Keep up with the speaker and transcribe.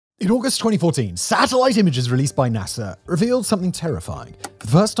In August 2014, satellite images released by NASA revealed something terrifying. For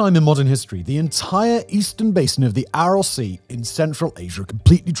the first time in modern history, the entire eastern basin of the Aral Sea in Central Asia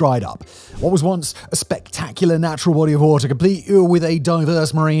completely dried up. What was once a spectacular natural body of water, complete with a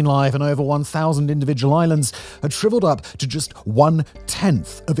diverse marine life and over 1,000 individual islands, had shriveled up to just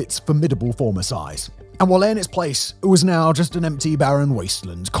 1/10 of its formidable former size. And what lay in its place was now just an empty, barren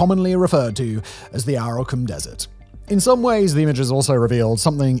wasteland, commonly referred to as the Arakan Desert. In some ways, the images also revealed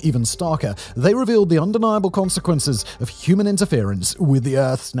something even starker. They revealed the undeniable consequences of human interference with the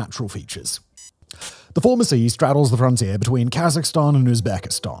Earth's natural features. The former sea straddles the frontier between Kazakhstan and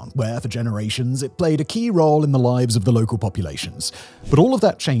Uzbekistan, where for generations it played a key role in the lives of the local populations. But all of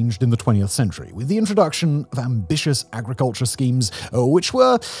that changed in the 20th century with the introduction of ambitious agriculture schemes, which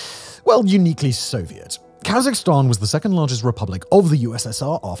were, well, uniquely Soviet. Kazakhstan was the second largest republic of the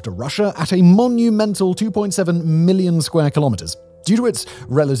USSR after Russia at a monumental 2.7 million square kilometers. Due to its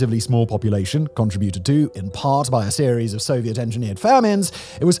relatively small population, contributed to, in part, by a series of Soviet-engineered famines,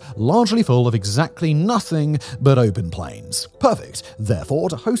 it was largely full of exactly nothing but open plains. Perfect, therefore,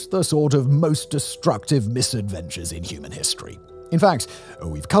 to host the sort of most destructive misadventures in human history. In fact,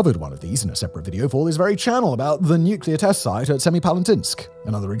 we've covered one of these in a separate video for this very channel about the nuclear test site at Semipalatinsk.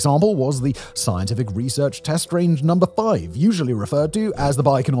 Another example was the Scientific Research Test Range No. 5, usually referred to as the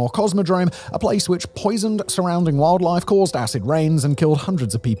Baikonur Cosmodrome, a place which poisoned surrounding wildlife, caused acid rains, and killed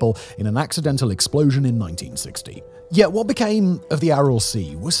hundreds of people in an accidental explosion in 1960. Yet what became of the Aral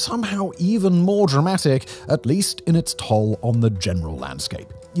Sea was somehow even more dramatic, at least in its toll on the general landscape.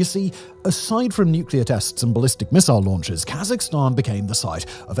 You see, aside from nuclear tests and ballistic missile launches, Kazakhstan became the site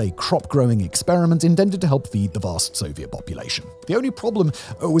of a crop-growing experiment intended to help feed the vast Soviet population. The only problem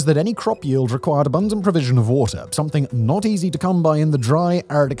was that any crop yield required abundant provision of water, something not easy to come by in the dry,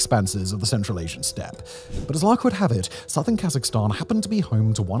 arid expanses of the Central Asian steppe. But as luck would have it, southern Kazakhstan happened to be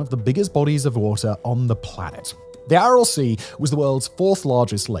home to one of the biggest bodies of water on the planet. The Aral Sea was the world's fourth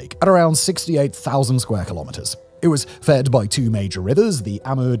largest lake, at around 68,000 square kilometers. It was fed by two major rivers, the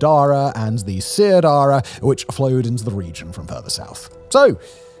Amu Darya and the Syr Darya, which flowed into the region from further south. So,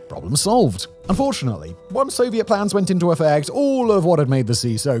 problem solved. Unfortunately, once Soviet plans went into effect, all of what had made the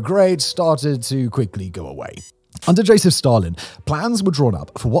sea so great started to quickly go away. Under Joseph Stalin, plans were drawn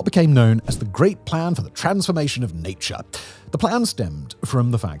up for what became known as the Great Plan for the Transformation of Nature. The plan stemmed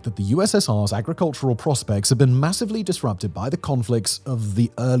from the fact that the USSR's agricultural prospects had been massively disrupted by the conflicts of the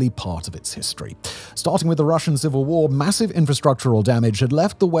early part of its history. Starting with the Russian Civil War, massive infrastructural damage had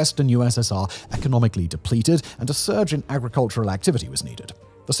left the Western USSR economically depleted, and a surge in agricultural activity was needed.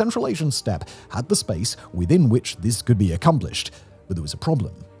 The Central Asian steppe had the space within which this could be accomplished, but there was a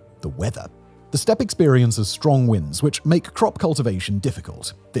problem: the weather. The steppe experiences strong winds, which make crop cultivation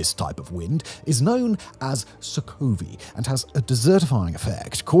difficult. This type of wind is known as Sokovi and has a desertifying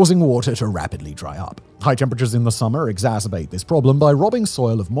effect, causing water to rapidly dry up. High temperatures in the summer exacerbate this problem by robbing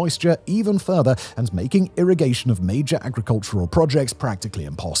soil of moisture even further and making irrigation of major agricultural projects practically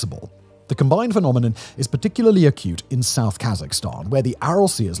impossible. The combined phenomenon is particularly acute in South Kazakhstan, where the Aral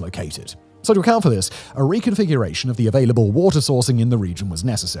Sea is located. So to account for this, a reconfiguration of the available water sourcing in the region was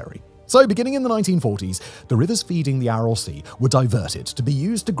necessary. So beginning in the 1940s, the rivers feeding the Aral Sea were diverted to be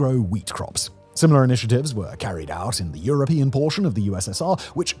used to grow wheat crops. Similar initiatives were carried out in the European portion of the USSR,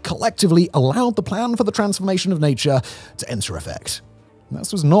 which collectively allowed the plan for the transformation of nature to enter effect.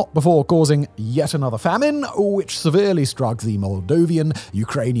 This was not before causing yet another famine, which severely struck the Moldovan,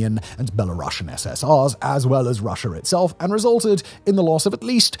 Ukrainian, and Belarusian SSRs, as well as Russia itself, and resulted in the loss of at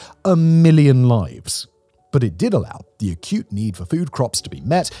least 1 million lives. But it did allow the acute need for food crops to be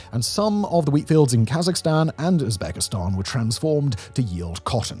met, and some of the wheat fields in Kazakhstan and Uzbekistan were transformed to yield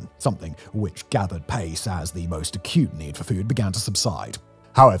cotton, something which gathered pace as the most acute need for food began to subside.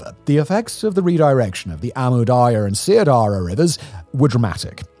 However, the effects of the redirection of the Amu Darya and Syr Darya rivers were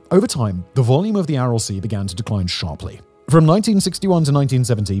dramatic. Over time, the volume of the Aral Sea began to decline sharply. From 1961 to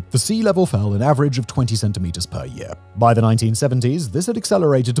 1970, the sea level fell an average of 20 centimeters per year. By the 1970s, this had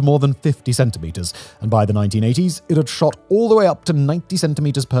accelerated to more than 50 centimeters, and by the 1980s, it had shot all the way up to 90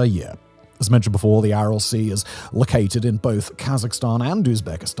 centimeters per year. As mentioned before, the Aral Sea is located in both Kazakhstan and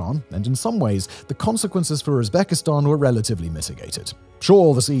Uzbekistan, and in some ways, the consequences for Uzbekistan were relatively mitigated.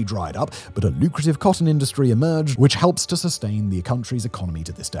 Sure, the sea dried up, but a lucrative cotton industry emerged, which helps to sustain the country's economy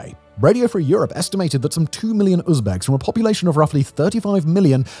to this day. Radio Free Europe estimated that some 2 million Uzbeks from a population of roughly 35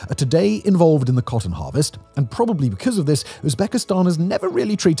 million are today involved in the cotton harvest, and probably because of this, Uzbekistan has never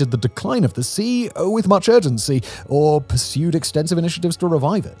really treated the decline of the sea with much urgency or pursued extensive initiatives to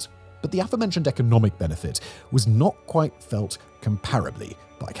revive it. But the aforementioned economic benefit was not quite felt comparably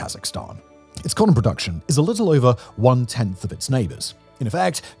by Kazakhstan. Its cotton production is a little over 1/10 of its neighbors. In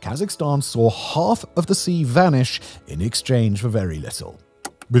effect, Kazakhstan saw half of the sea vanish in exchange for very little.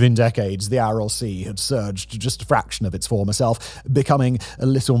 Within decades, the Aral Sea had surged to just a fraction of its former self, becoming a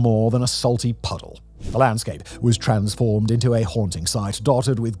little more than a salty puddle. The landscape was transformed into a haunting sight,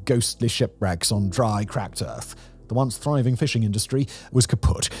 dotted with ghostly shipwrecks on dry, cracked earth. The once thriving fishing industry was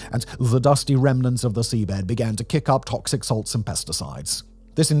kaput, and the dusty remnants of the seabed began to kick up toxic salts and pesticides.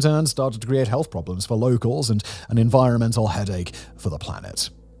 This in turn started to create health problems for locals and an environmental headache for the planet.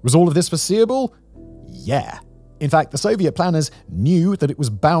 Was all of this foreseeable? Yeah. In fact, the Soviet planners knew that it was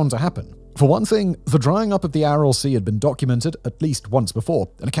bound to happen. For one thing, the drying up of the Aral Sea had been documented at least once before.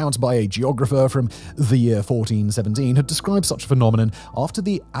 An account by a geographer from the year 1417 had described such a phenomenon after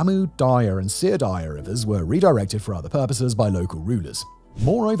the Amu Darya and Sir Darya rivers were redirected for other purposes by local rulers.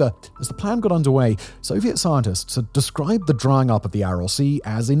 Moreover, as the plan got underway, Soviet scientists had described the drying up of the Aral Sea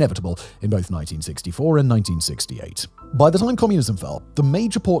as inevitable in both 1964 and 1968. By the time communism fell, the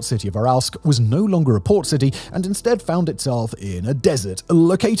major port city of Aralsk was no longer a port city and instead found itself in a desert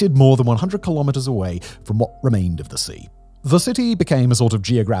located more than 100 kilometers away from what remained of the sea. The city became a sort of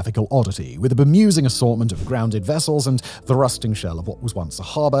geographical oddity, with a bemusing assortment of grounded vessels and the rusting shell of what was once a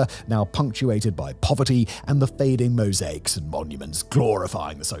harbour, now punctuated by poverty and the fading mosaics and monuments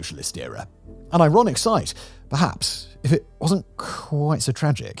glorifying the socialist era. An ironic sight, perhaps, if it wasn't quite so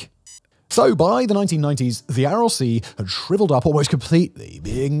tragic. So by the 1990s, the Aral Sea had shriveled up almost completely,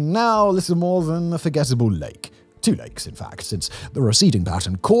 being now little more than a forgettable lake. Two lakes, in fact, since the receding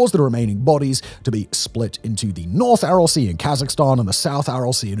pattern caused the remaining bodies to be split into the North Aral Sea in Kazakhstan and the South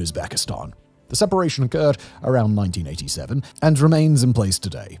Aral Sea in Uzbekistan. The separation occurred around 1987 and remains in place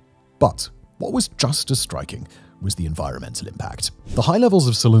today. But what was just as striking was the environmental impact. The high levels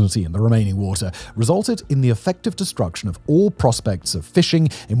of salinity in the remaining water resulted in the effective destruction of all prospects of fishing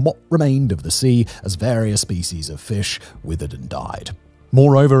in what remained of the sea as various species of fish withered and died.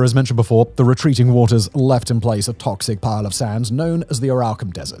 Moreover, as mentioned before, the retreating waters left in place a toxic pile of sand known as the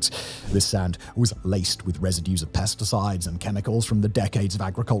Aralkum Desert. This sand was laced with residues of pesticides and chemicals from the decades of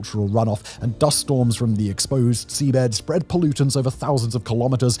agricultural runoff, and dust storms from the exposed seabed spread pollutants over thousands of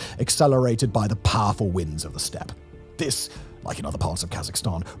kilometers, accelerated by the powerful winds of the steppe. This, like in other parts of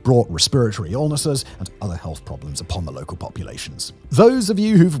Kazakhstan, brought respiratory illnesses and other health problems upon the local populations. Those of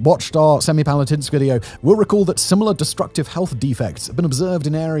you who've watched our Semipalatinsk video will recall that similar destructive health defects have been observed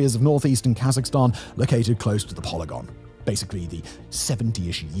in areas of northeastern Kazakhstan located close to the polygon. Basically, the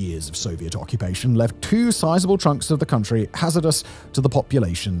 70-ish years of Soviet occupation left two sizable chunks of the country hazardous to the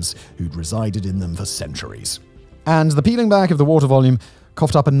populations who'd resided in them for centuries. And the peeling back of the water volume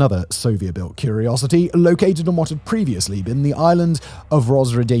coughed up another Soviet-built curiosity located on what had previously been the island of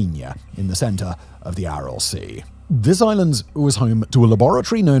Rozhredenia in the center of the Aral Sea. This island was home to a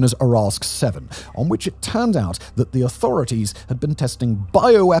laboratory known as Aralsk 7, on which it turned out that the authorities had been testing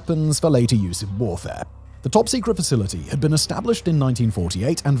bioweapons for later use in warfare. The top-secret facility had been established in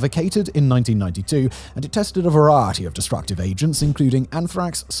 1948 and vacated in 1992, and it tested a variety of destructive agents, including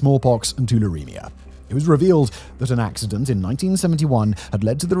anthrax, smallpox, and tularemia. It was revealed that an accident in 1971 had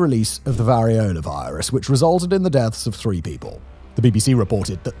led to the release of the variola virus, which resulted in the deaths of 3 people. The BBC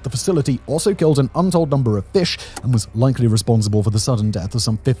reported that the facility also killed an untold number of fish and was likely responsible for the sudden death of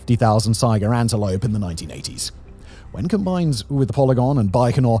some 50,000 Saiga antelope in the 1980s. When combined with the Polygon and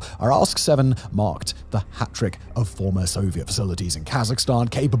Baikonur, Aralsk 7 marked the hat-trick of former Soviet facilities in Kazakhstan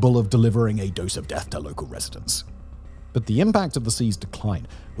capable of delivering a dose of death to local residents. But the impact of the sea's decline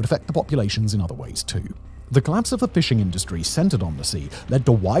would affect the populations in other ways too. The collapse of the fishing industry centered on the sea led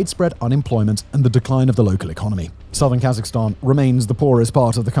to widespread unemployment and the decline of the local economy. Southern Kazakhstan remains the poorest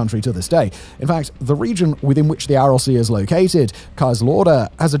part of the country to this day. In fact, the region within which the Aral Sea is located, Kayserlorda,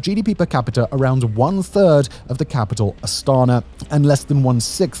 has a GDP per capita around 1/3 of the capital Astana and less than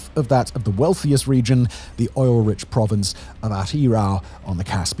 1/6 of that of the wealthiest region, the oil-rich province of Atirau on the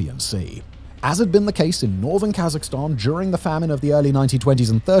Caspian Sea. As had been the case in northern Kazakhstan during the famine of the early 1920s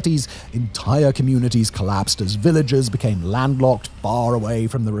and 30s, entire communities collapsed as villages became landlocked far away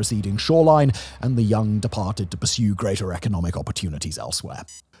from the receding shoreline, and the young departed to pursue greater economic opportunities elsewhere.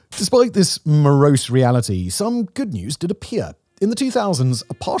 Despite this morose reality, some good news did appear. In the 2000s,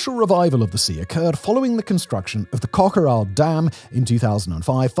 a partial revival of the sea occurred following the construction of the Kokoral Dam in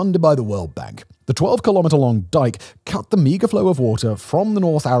 2005, funded by the World Bank. The 12-kilometer-long dike cut the meager flow of water from the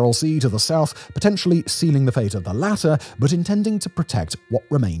North Aral Sea to the south, potentially sealing the fate of the latter, but intending to protect what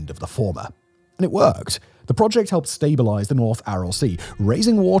remained of the former. And it worked. The project helped stabilize the North Aral Sea,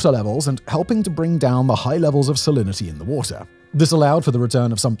 raising water levels and helping to bring down the high levels of salinity in the water. This allowed for the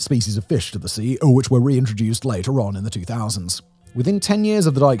return of some species of fish to the sea, which were reintroduced later on in the 2000s. Within 10 years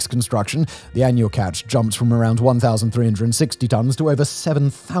of the dike's construction, the annual catch jumped from around 1,360 tons to over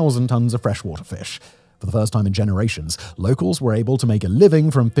 7,000 tons of freshwater fish. For the first time in generations, locals were able to make a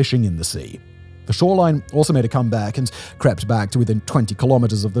living from fishing in the sea. The shoreline also made a comeback and crept back to within 20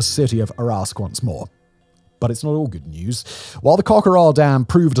 kilometers of the city of Aral Sea once more. But it's not all good news. While the Aral Dam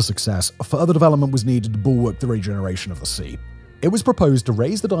proved a success, further development was needed to bulwark the regeneration of the sea. It was proposed to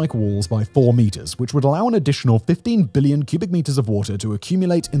raise the dike walls by 4 meters, which would allow an additional 15 billion cubic meters of water to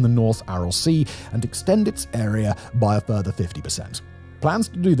accumulate in the North Aral Sea and extend its area by a further 50%. Plans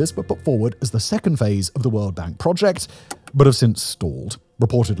to do this were put forward as the second phase of the World Bank project, but have since stalled,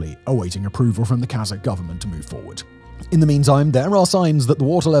 reportedly awaiting approval from the Kazakh government to move forward. In the meantime, there are signs that the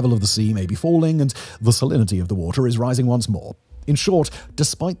water level of the sea may be falling and the salinity of the water is rising once more. In short,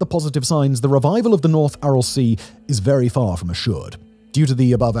 despite the positive signs, the revival of the North Aral Sea is very far from assured. Due to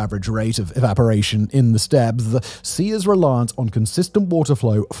the above-average rate of evaporation in the steppes, the sea is reliant on consistent water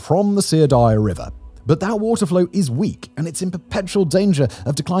flow from the Sirdaya River. But that water flow is weak, and it's in perpetual danger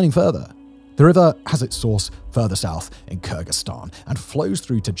of declining further. The river has its source further south in Kyrgyzstan and flows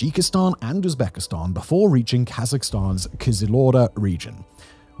through Tajikistan and Uzbekistan before reaching Kazakhstan's Kyzyloda region.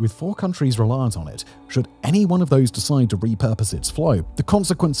 With 4 countries reliant on it, should any one of those decide to repurpose its flow, the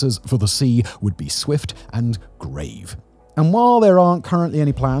consequences for the sea would be swift and grave. And while there aren't currently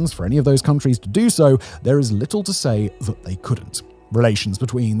any plans for any of those countries to do so, there is little to say that they couldn't. Relations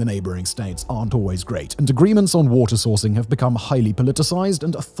between the neighboring states aren't always great, and agreements on water sourcing have become highly politicized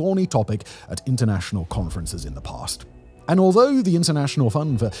and a thorny topic at international conferences in the past. And although the International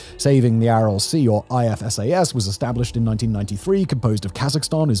Fund for Saving the Aral Sea, or IFSAS, was established in 1993, composed of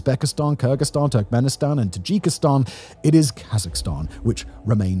Kazakhstan, Uzbekistan, Kyrgyzstan, Turkmenistan, and Tajikistan, it is Kazakhstan which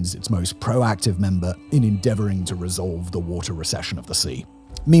remains its most proactive member in endeavoring to resolve the water recession of the sea.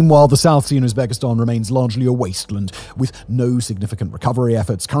 Meanwhile, the South Sea in Uzbekistan remains largely a wasteland, with no significant recovery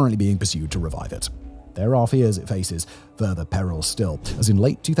efforts currently being pursued to revive it. There are fears it faces further perils still, as in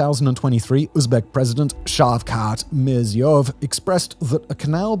late 2023, Uzbek President Shavkat Mirziyoyev expressed that a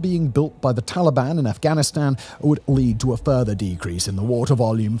canal being built by the Taliban in Afghanistan would lead to a further decrease in the water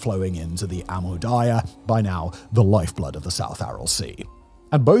volume flowing into the Amu Darya, by now the lifeblood of the South Aral Sea.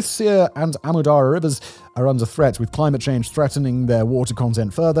 And both Sir and Amu Darya rivers are under threat, with climate change threatening their water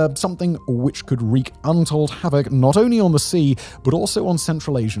content further, something which could wreak untold havoc not only on the sea, but also on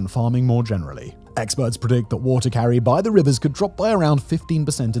Central Asian farming more generally. Experts predict that water carried by the rivers could drop by around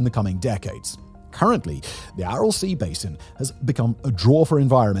 15% in the coming decades. Currently, the Aral Sea Basin has become a draw for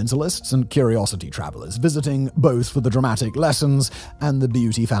environmentalists and curiosity travelers, visiting both for the dramatic lessons and the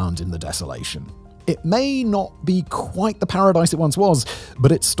beauty found in the desolation. It may not be quite the paradise it once was,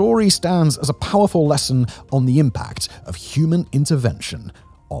 but its story stands as a powerful lesson on the impact of human intervention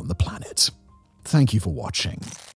on the planet. Thank you for watching.